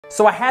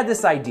So I had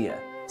this idea.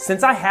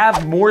 Since I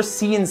have more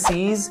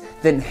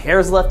CNCs than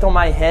hairs left on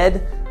my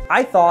head,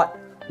 I thought,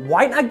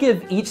 why not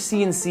give each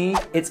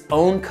CNC its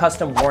own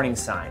custom warning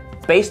sign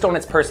based on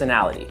its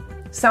personality?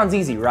 Sounds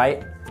easy,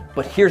 right?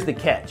 But here's the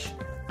catch.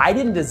 I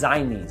didn't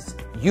design these,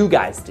 you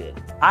guys did.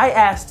 I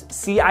asked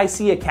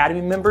CIC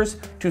Academy members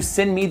to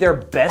send me their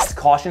best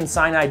caution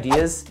sign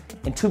ideas,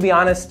 and to be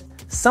honest,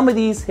 some of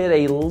these hit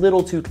a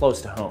little too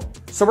close to home.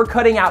 So we're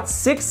cutting out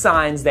 6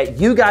 signs that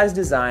you guys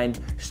designed,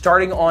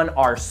 starting on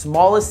our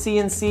smallest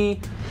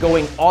CNC,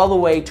 going all the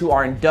way to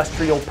our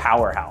industrial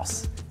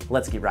powerhouse.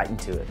 Let's get right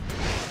into it.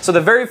 So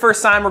the very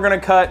first sign we're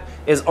gonna cut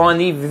is on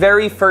the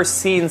very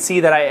first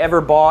CNC that I ever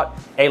bought,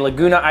 a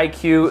Laguna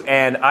IQ,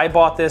 and I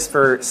bought this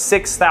for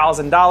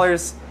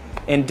 $6,000.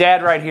 And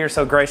Dad right here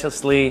so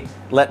graciously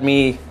let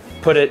me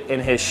put it in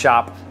his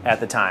shop at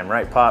the time,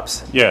 right,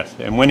 Pops? Yes,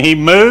 and when he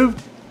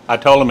moved, I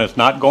told him it's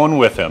not going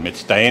with him, it's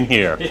staying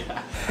here.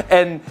 Yeah.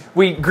 And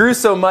we grew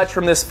so much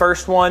from this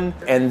first one,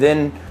 and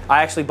then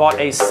I actually bought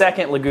a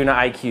second Laguna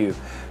IQ.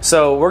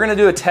 So we're gonna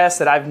do a test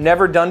that I've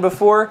never done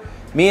before.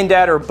 Me and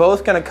Dad are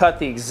both gonna cut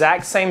the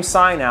exact same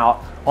sign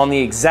out on the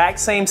exact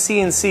same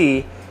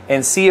CNC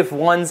and see if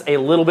one's a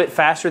little bit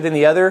faster than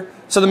the other.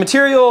 So the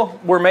material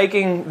we're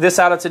making this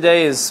out of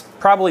today is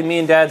probably me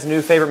and Dad's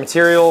new favorite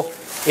material.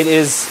 It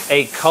is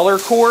a color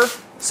core,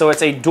 so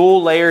it's a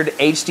dual layered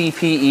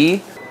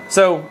HDPE.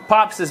 So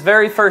Pops'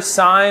 very first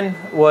sign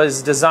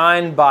was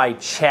designed by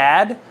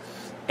Chad,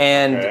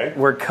 and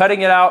we're cutting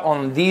it out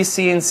on these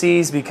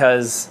CNCs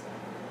because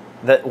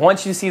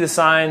once you see the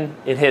sign,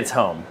 it hits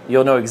home.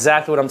 You'll know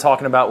exactly what I'm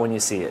talking about when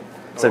you see it.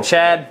 So okay.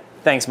 Chad,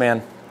 thanks,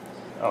 man.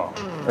 Oh.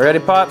 Ready,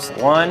 Pops?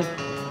 1,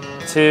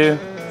 2,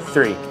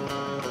 3.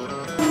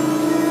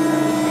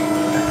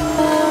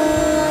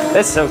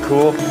 That's so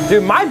cool.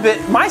 Dude, my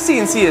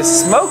CNC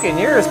is smoking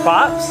yours,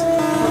 Pops.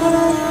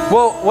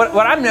 Well,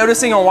 what I'm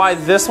noticing on why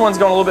this one's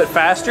going a little bit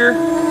faster,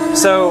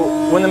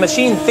 so when the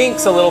machine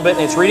thinks a little bit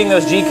and it's reading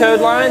those G-code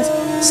lines,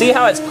 see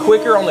how it's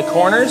quicker on the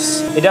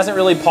corners? It doesn't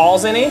really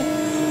pause any.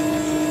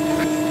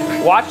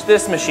 Watch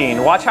this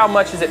machine. Watch how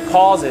much as it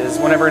pauses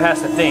whenever it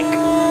has to think.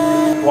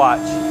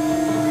 Watch.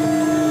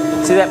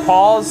 See that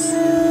pause?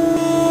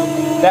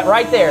 That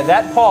right there,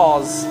 that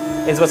pause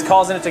is what's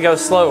causing it to go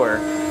slower.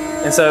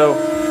 And so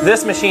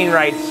this machine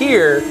right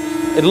here,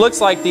 it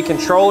looks like the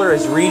controller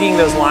is reading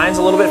those lines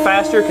a little bit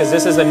faster because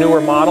this is a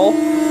newer model,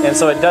 and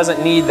so it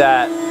doesn't need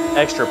that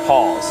extra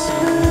pause.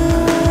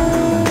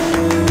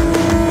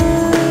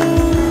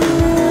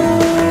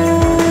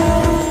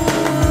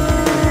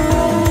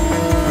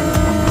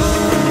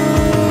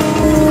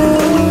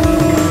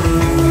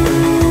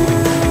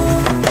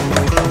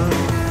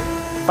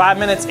 Five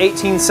minutes,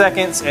 18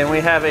 seconds, and we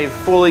have a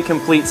fully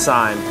complete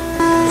sign.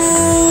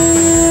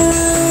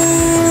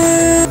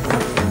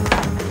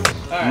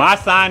 My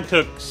sign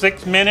took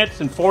 6 minutes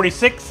and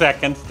 46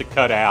 seconds to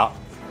cut out.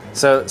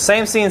 So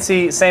same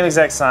CNC, same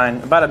exact sign,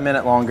 about a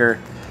minute longer.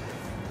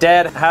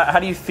 Dad, how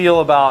do you feel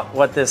about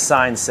what this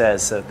sign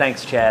says? So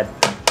thanks, Chad.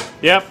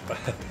 Yep,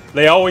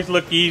 they always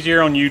look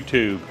easier on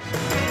YouTube.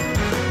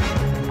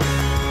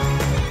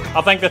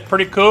 I think that's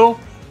pretty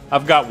cool.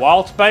 I've got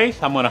wall space,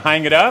 I'm gonna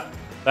hang it up.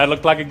 That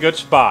looked like a good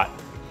spot.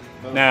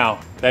 Now,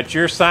 that's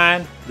your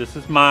sign, this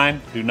is mine.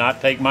 Do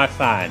not take my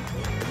sign.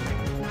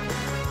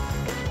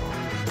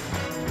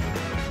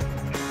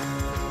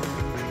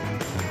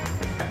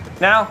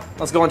 Now,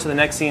 let's go into the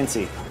next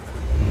CNC.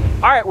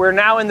 All right, we're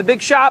now in the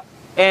big shop,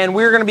 and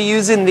we're gonna be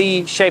using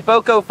the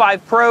Shapeoko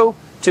 5 Pro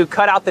to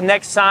cut out the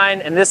next sign,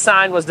 and this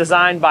sign was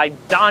designed by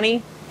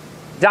Donnie.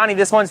 Donnie,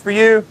 this one's for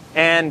you,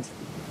 and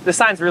this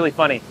sign's really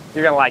funny.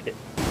 You're gonna like it.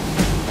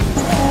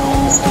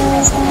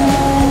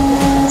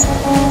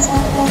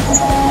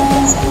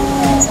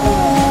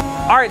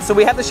 All right, so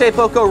we have the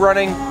Shapeoko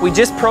running. We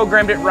just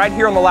programmed it right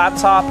here on the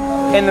laptop.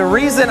 And the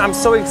reason I'm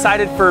so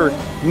excited for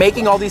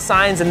making all these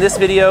signs in this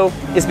video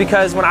is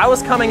because when I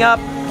was coming up,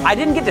 I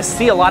didn't get to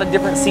see a lot of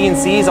different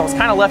CNCs. I was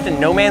kind of left in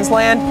no man's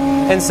land.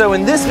 And so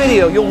in this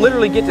video, you'll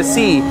literally get to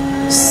see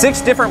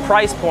 6 different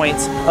price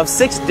points of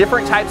 6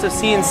 different types of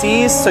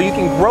CNCs, so you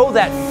can grow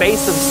that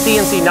base of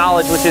CNC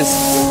knowledge, which is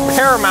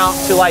paramount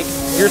to like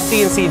your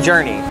CNC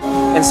journey.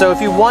 And so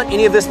if you want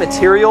any of this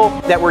material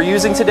that we're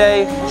using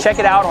today, check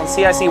it out on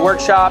CIC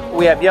Workshop.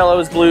 We have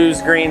yellows,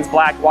 blues, greens,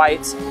 black,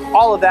 whites,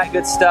 all of that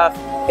good stuff.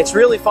 It's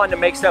really fun to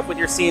make stuff with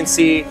your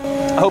CNC.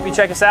 I hope you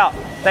check us out.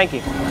 Thank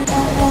you.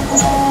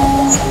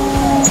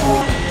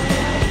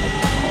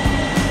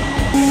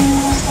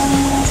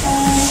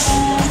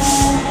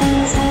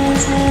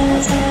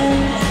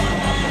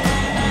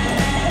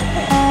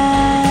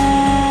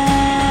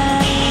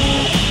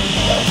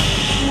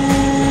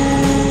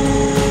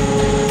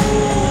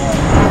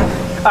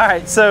 All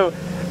right, so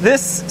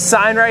this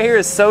sign right here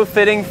is so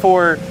fitting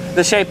for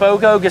the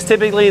Shapeoko, because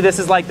typically this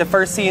is like the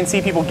first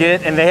CNC people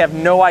get and they have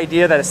no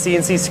idea that a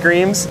CNC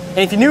screams. And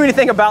if you knew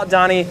anything about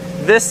Donnie,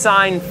 this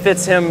sign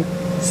fits him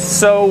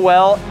so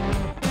well.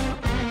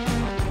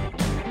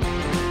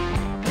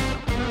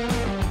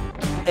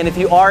 And if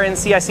you are in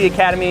CIC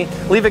Academy,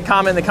 leave a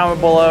comment in the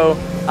comment below.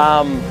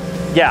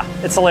 Yeah,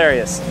 it's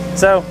hilarious.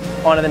 So,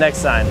 on to the next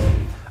sign.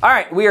 All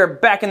right, we are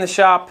back in the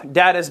shop.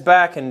 Dad is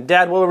back, and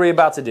Dad, what are we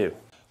about to do?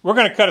 We're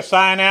going to cut a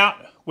sign out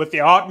with the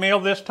aught mill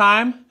this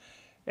time,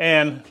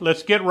 and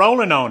let's get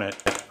rolling on it.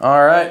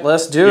 All right,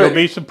 let's do it. You'll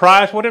be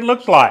surprised what it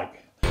looks like.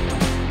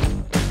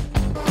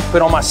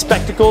 Put on my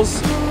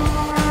spectacles.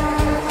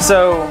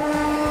 So,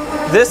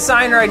 this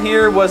sign right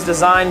here was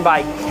designed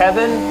by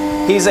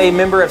Kevin. He's a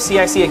member of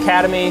CIC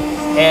Academy,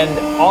 and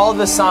all of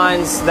the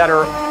signs that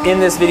are in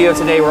this video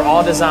today were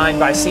all designed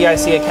by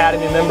CIC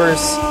Academy members.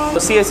 So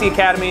CIC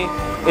Academy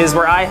is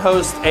where I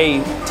host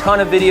a ton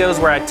of videos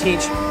where I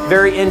teach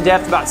very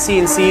in-depth about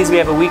CNCs. We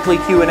have a weekly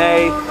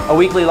Q&A, a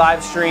weekly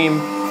live stream,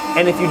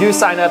 and if you do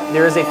sign up,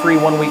 there is a free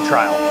 1-week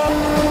trial.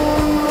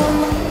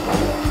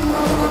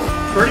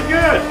 Pretty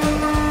good.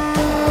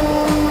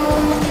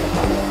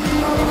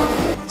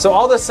 So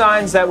all the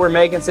signs that we're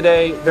making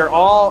today, they're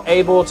all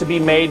able to be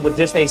made with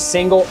just a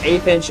single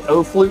 1/8"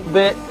 O-flute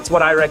bit. It's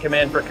what I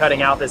recommend for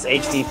cutting out this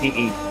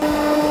HDPE.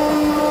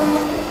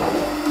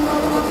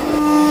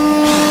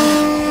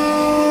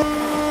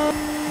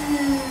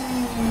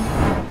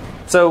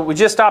 So we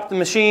just stopped the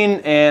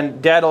machine,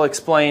 and Dad will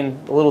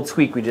explain the little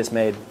tweak we just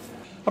made.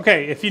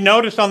 Okay, if you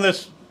notice on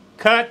this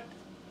cut,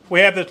 we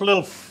have this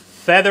little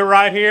feather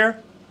right here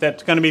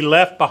that's going to be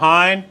left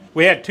behind.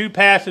 We had 2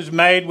 passes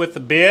made with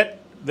the bit.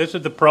 This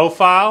is the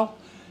profile.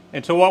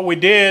 And so what we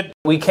did,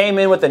 we came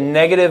in with a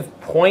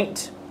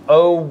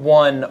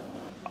 -0.01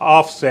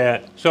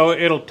 offset. So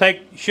it'll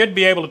should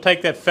be able to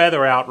take that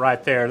feather out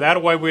right there.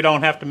 That way we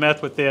don't have to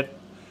mess with it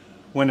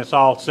when it's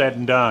all said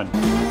and done.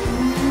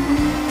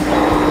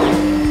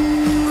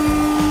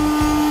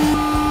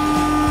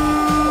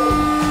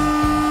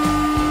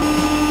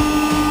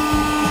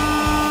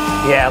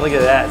 Yeah, look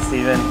at that,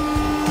 Steven.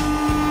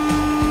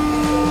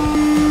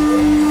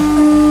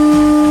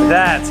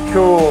 That's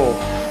cool.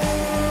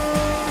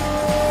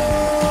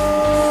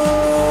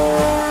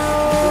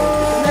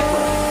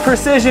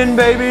 Precision,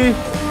 baby.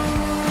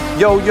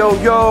 Yo, yo,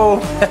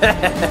 yo.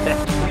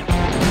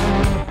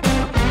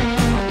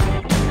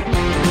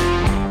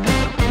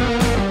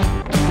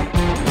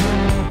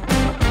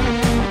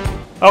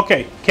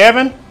 Okay,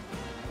 Kevin,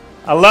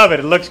 I love it.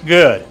 It looks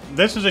good.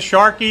 This is a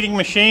shark eating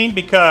machine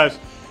because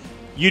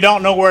you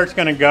don't know where it's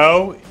going to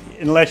go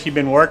unless you've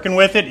been working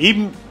with it.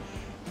 Even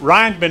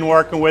Ryan's been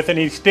working with it, and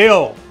he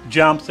still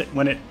jumps it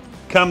when it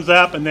comes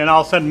up and then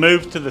all of a sudden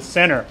moves to the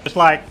center. Just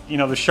like, you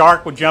know, the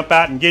shark would jump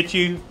out and get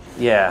you.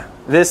 Yeah,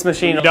 this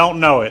machine... You don't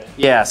know it.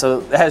 Yeah,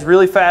 so it has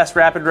really fast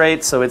rapid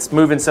rates, so it's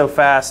moving so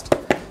fast,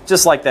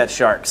 just like that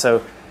shark.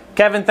 So,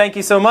 Kevin, thank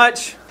you so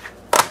much.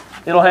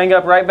 It'll hang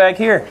up right back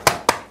here.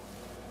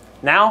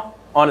 Now,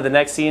 on to the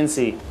next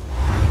CNC.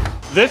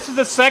 This is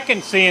the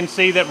second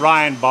CNC that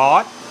Ryan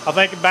bought. I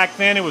think back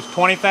then it was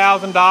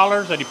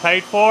 $20,000 that he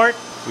paid for it.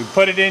 We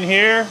put it in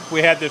here.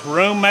 We had this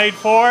room made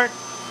for it.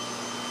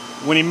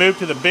 When he moved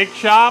to the big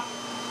shop,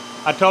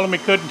 I told him he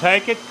couldn't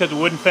take it because it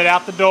wouldn't fit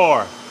out the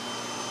door.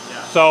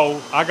 Yeah.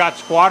 So I got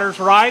squatter's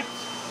rights.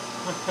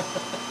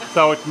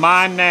 So it's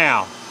mine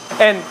now.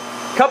 And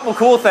a couple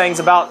cool things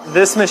about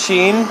this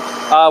machine.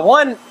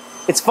 One,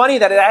 it's funny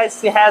that it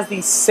actually has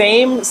the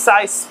same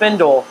size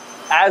spindle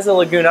as a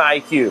Laguna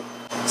IQ.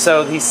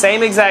 So the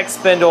same exact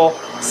spindle,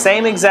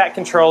 same exact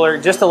controller,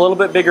 just a little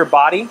bit bigger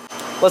body.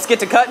 Let's get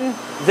to cutting.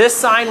 This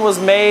sign was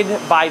made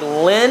by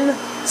Lynn,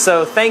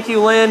 so thank you,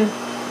 Lynn.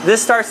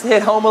 This starts to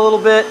hit home a little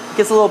bit,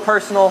 gets a little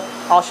personal.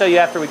 I'll show you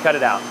after we cut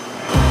it out.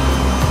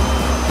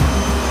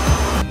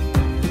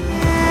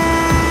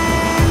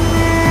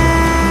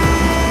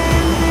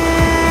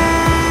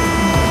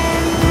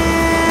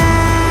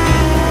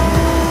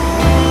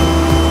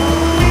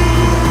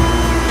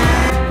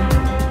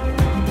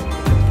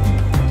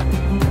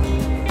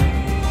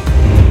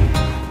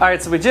 All right,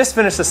 so we just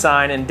finished the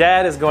sign, and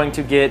Dad is going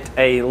to get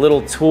a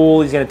little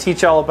tool he's going to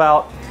teach y'all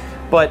about.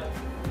 But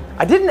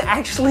I didn't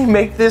actually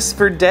make this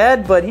for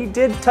Dad, but he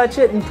did touch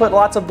it and put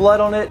lots of blood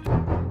on it.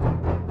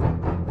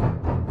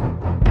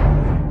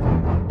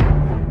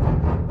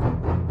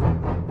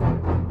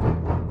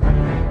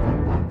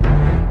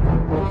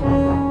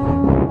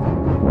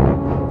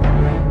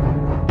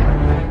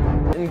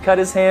 And cut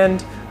his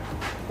hand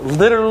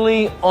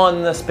literally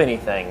on the spinny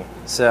thing.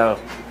 So,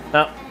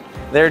 oh,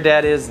 there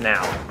Dad is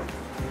now.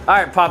 All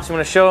right, Pops, you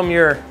want to show him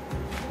your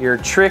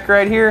trick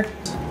right here?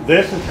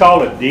 This is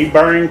called a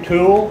deburring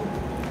tool.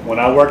 When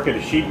I worked at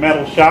a sheet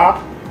metal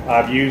shop,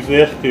 I've used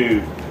this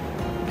to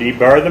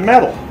deburr the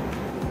metal.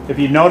 If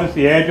you notice,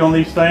 the edge on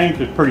these things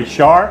is pretty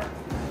sharp.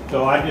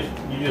 So you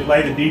just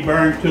lay the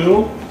deburring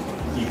tool,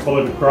 you pull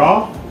it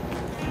across,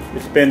 you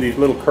spin these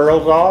little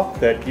curls off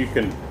that you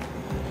can,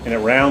 and it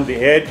rounds the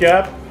edge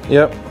up.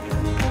 Yep.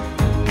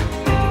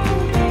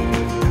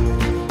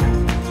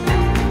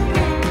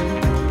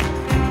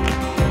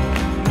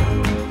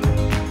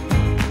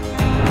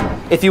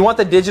 If you want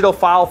the digital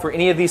file for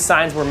any of these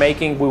signs we're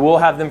making, we will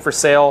have them for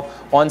sale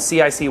on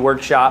CIC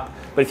Workshop.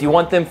 But if you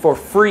want them for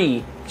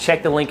free,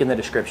 check the link in the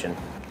description.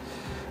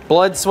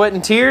 Blood, sweat,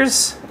 and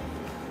tears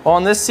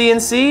on this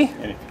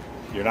CNC.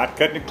 You're not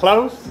cutting it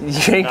close.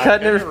 You ain't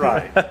cutting it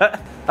right.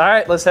 All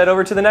right, let's head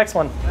over to the next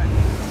one.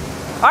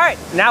 All right,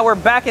 now we're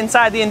back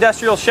inside the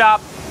industrial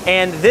shop,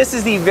 and this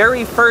is the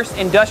very first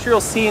industrial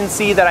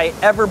CNC that I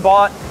ever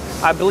bought.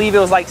 I believe it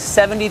was like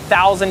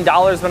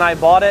 $70,000 when I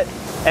bought it.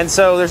 And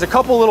so there's a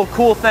couple little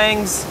cool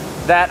things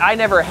that I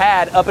never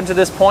had up until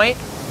this point.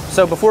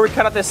 So before we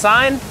cut out this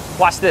sign,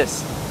 watch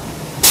this.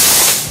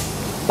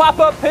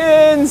 Pop-up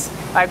pins,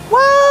 like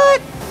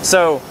what?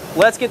 So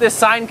let's get this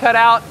sign cut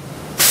out.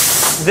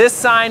 This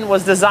sign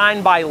was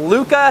designed by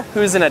Luca,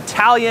 who's an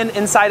Italian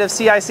inside of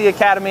CIC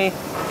Academy,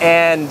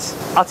 and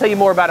I'll tell you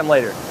more about him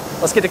later.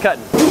 Let's get to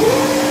cutting.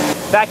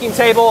 Vacuum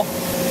table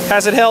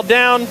has it held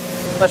down.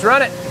 Let's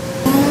run it.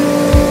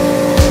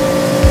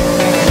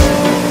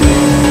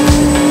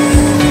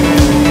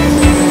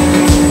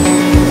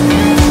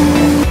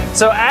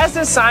 So as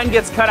this sign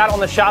gets cut out on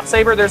the Shop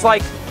Saver, there's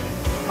like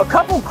a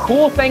couple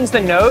cool things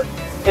to note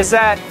is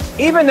that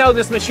even though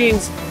this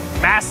machine's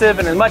massive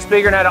and is much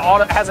bigger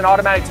and has an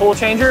automatic tool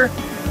changer,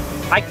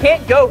 I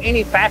can't go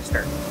any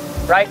faster,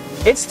 right?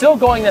 It's still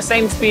going the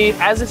same speed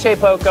as the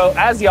Shapeoko,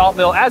 as the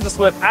Altville, as the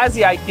Swift, as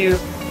the IQ,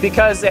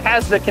 because it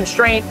has the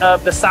constraint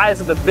of the size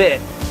of the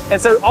bit.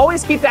 And so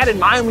always keep that in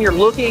mind when you're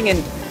looking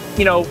and,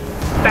 you know,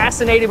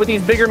 fascinated with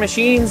these bigger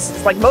machines.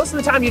 It's like most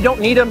of the time you don't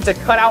need them to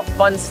cut out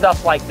fun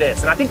stuff like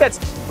this. And I think that's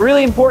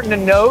really important to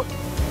note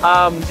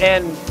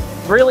and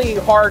really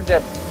hard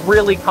to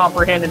really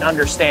comprehend and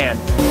understand.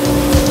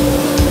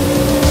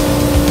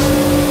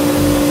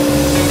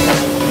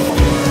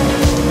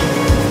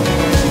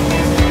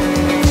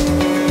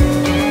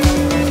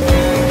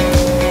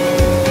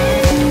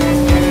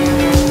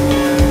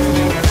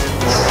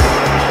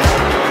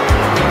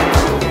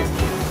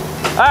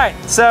 All right,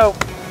 so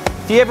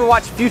if you ever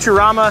watch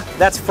Futurama,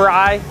 that's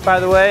Fry, by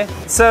the way.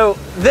 So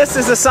this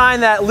is a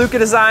sign that Luca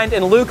designed,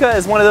 and Luca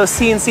is one of those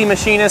CNC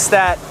machinists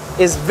that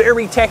is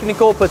very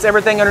technical, puts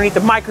everything underneath the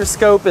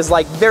microscope, is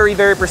like very,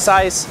 very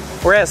precise.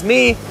 Whereas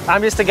me,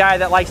 I'm just a guy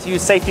that likes to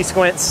use safety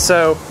squints.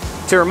 So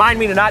to remind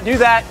me to not do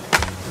that,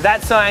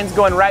 that sign's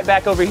going right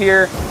back over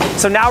here.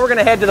 So now we're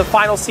gonna head to the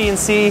final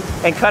CNC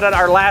and cut out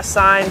our last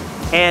sign.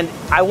 And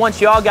I want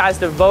y'all guys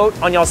to vote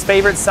on y'all's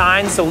favorite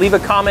signs. So leave a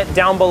comment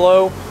down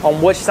below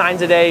on which sign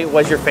today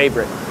was your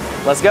favorite.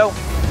 Let's go.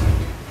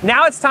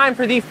 Now it's time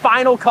for the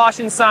final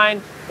caution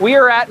sign. We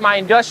are at my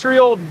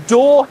industrial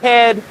dual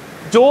head,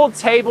 dual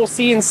table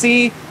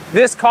CNC.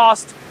 This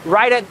cost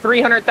right at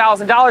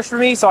 $300,000 for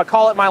me, so I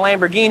call it my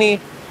Lamborghini.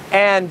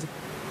 And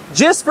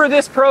just for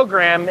this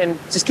program, and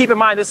just keep in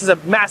mind this is a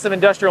massive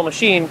industrial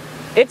machine,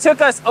 it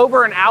took us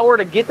over an hour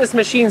to get this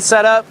machine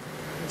set up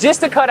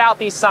just to cut out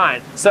these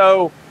signs.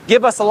 So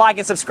give us a like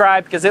and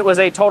subscribe because it was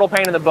a total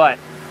pain in the butt.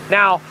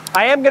 Now,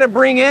 I am gonna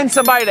bring in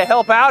somebody to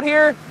help out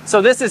here. So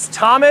this is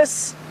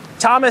Thomas.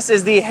 Thomas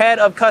is the head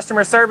of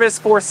customer service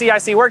for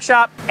CIC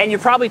Workshop, and you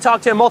probably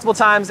talked to him multiple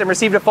times and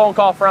received a phone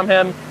call from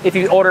him if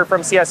you order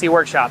from CIC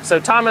Workshop. So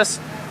Thomas,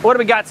 what do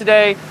we got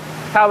today?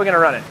 How are we gonna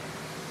run it?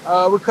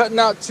 We're cutting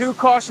out 2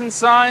 caution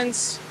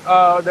signs.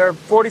 They're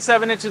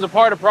 47 inches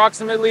apart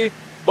approximately.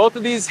 Both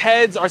of these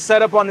heads are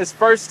set up on this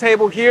first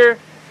table here.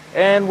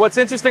 And what's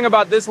interesting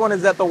about this one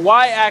is that the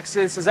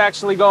Y-axis is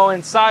actually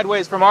going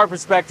sideways from our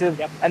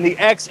perspective, and the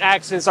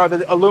X-axis are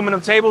the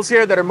aluminum tables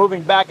here that are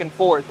moving back and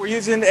forth. We're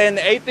using an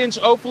 1/8"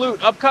 O-flute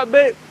upcut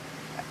bit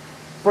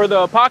for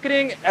the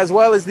pocketing, as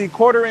well as the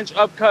 1/4"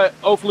 upcut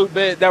O-flute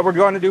bit that we're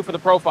going to do for the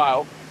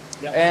profile.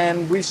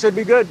 And we should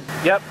be good.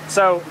 Yep,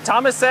 so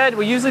Thomas said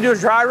we usually do a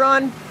dry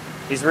run.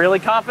 He's really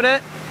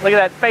confident. Look at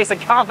that face of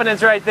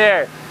confidence right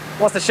there.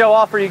 Wants to show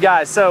off for you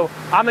guys. So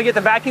I'm gonna get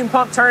the vacuum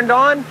pump turned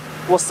on.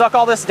 We'll suck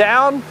all this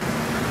down.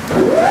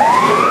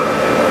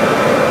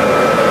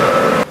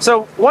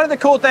 So one of the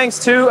cool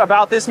things too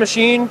about this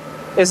machine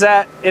is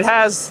that it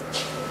has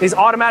these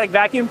automatic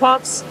vacuum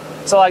pumps.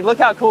 So like, look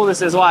how cool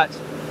this is, watch.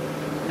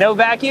 No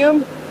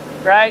vacuum,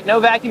 right? No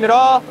vacuum at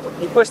all.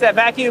 You push that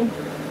vacuum,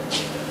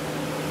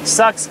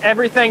 sucks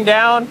everything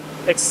down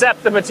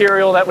except the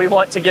material that we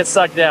want to get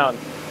sucked down.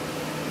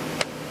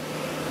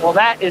 Well,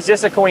 that is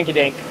just a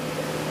coinkydink.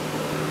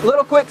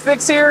 Little quick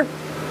fix here.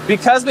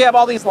 Because we have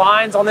all these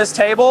lines on this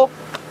table,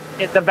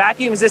 the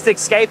vacuum is just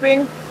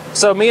escaping.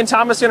 So me and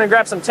Thomas are gonna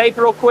grab some tape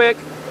real quick.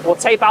 We'll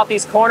tape out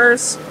these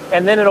corners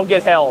and then it'll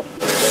get held.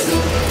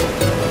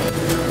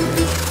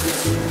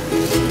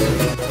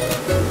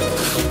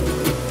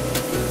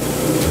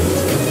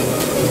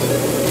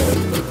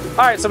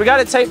 All right, so we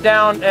got it taped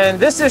down, and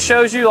this just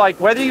shows you like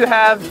whether you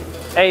have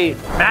a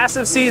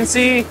massive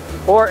CNC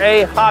or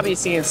a hobby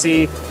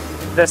CNC,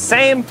 the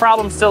same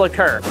problems still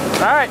occur. All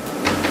right,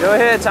 go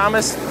ahead,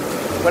 Thomas.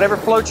 Whatever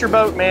floats your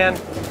boat, man.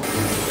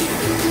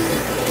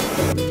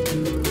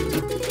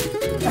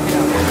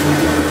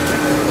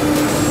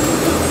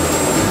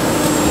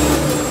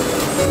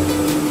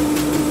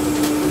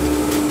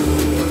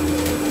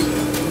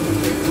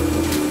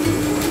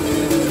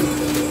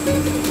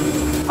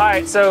 All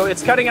right, so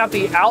it's cutting out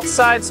the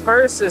outsides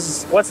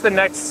first. What's the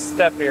next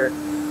step here?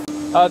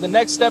 The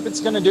next step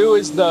it's going to do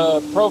is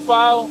the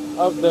profile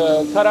of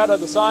the cutout of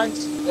the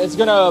signs. It's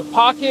gonna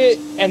pocket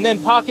and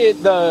then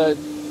pocket the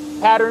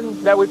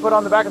pattern that we put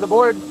on the back of the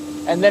board,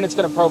 and then it's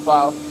gonna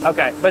profile.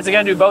 Okay, but is it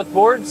gonna do both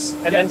boards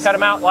and then cut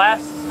them out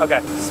last? Okay,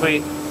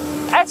 sweet.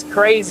 That's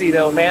crazy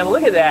though, man.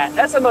 Look at that.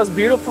 That's the most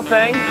beautiful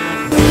thing.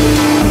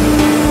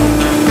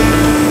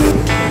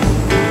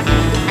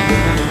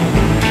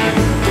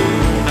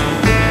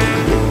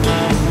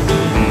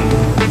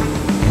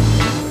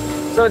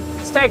 So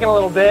it's taking a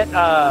little bit.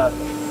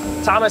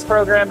 Thomas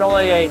programmed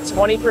only a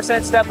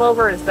 20% step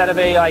over instead of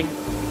a like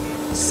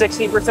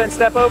 60%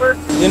 step over.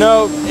 You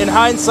know, in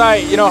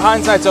hindsight,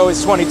 hindsight's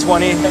always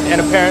 20/20, and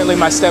apparently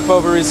my step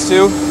over is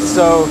too.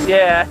 So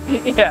yeah,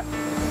 yeah.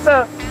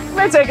 So it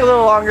may take a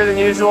little longer than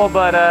usual,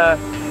 but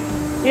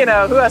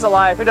who has a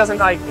life? It doesn't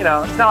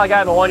it's not like I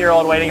have a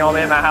 1-year-old waiting on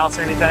me in my house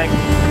or anything.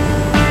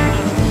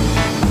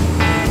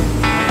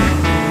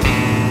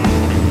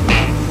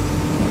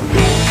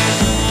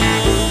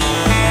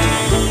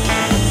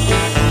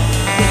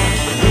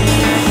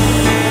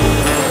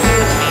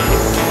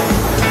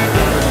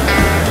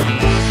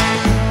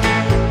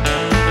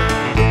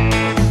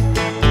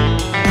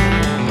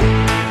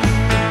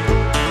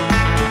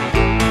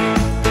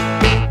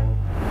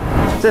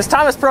 Since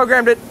Thomas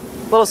programmed it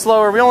a little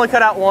slower, we only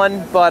cut out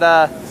one,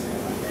 but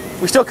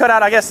we still cut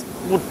out, I guess,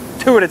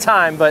 2 at a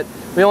time, but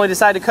we only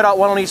decided to cut out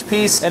 1 on each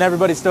piece. And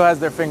everybody still has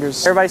their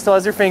fingers. Everybody still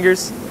has their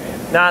fingers.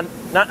 Not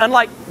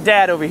unlike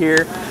Dad over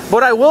here.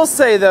 But I will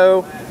say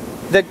though,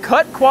 the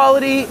cut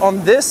quality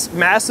on this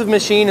massive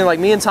machine, and like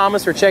me and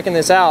Thomas were checking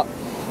this out,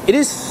 it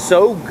is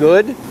so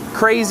good,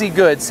 crazy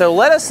good. So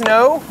let us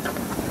know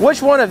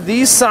which one of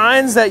these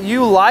signs that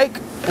you like.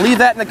 Leave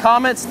that in the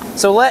comments.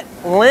 So let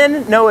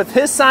Lynn know if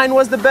his sign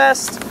was the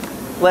best.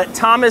 Let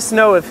Thomas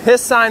know if his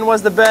sign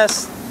was the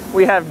best.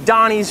 We have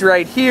Donnie's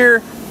right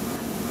here.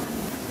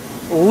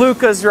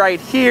 Luca's right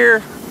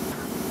here.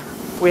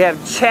 We have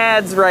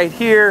Chad's right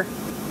here.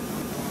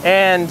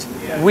 And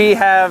we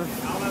have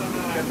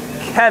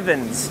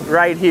Kevin's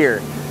right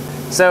here.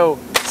 So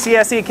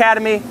CIC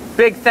Academy,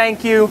 big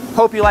thank you.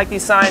 Hope you like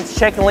these signs.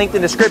 Check the link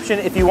in the description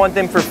if you want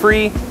them for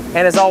free.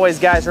 And as always,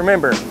 guys,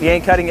 remember, if you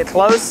ain't cutting it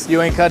close, you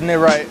ain't cutting it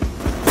right.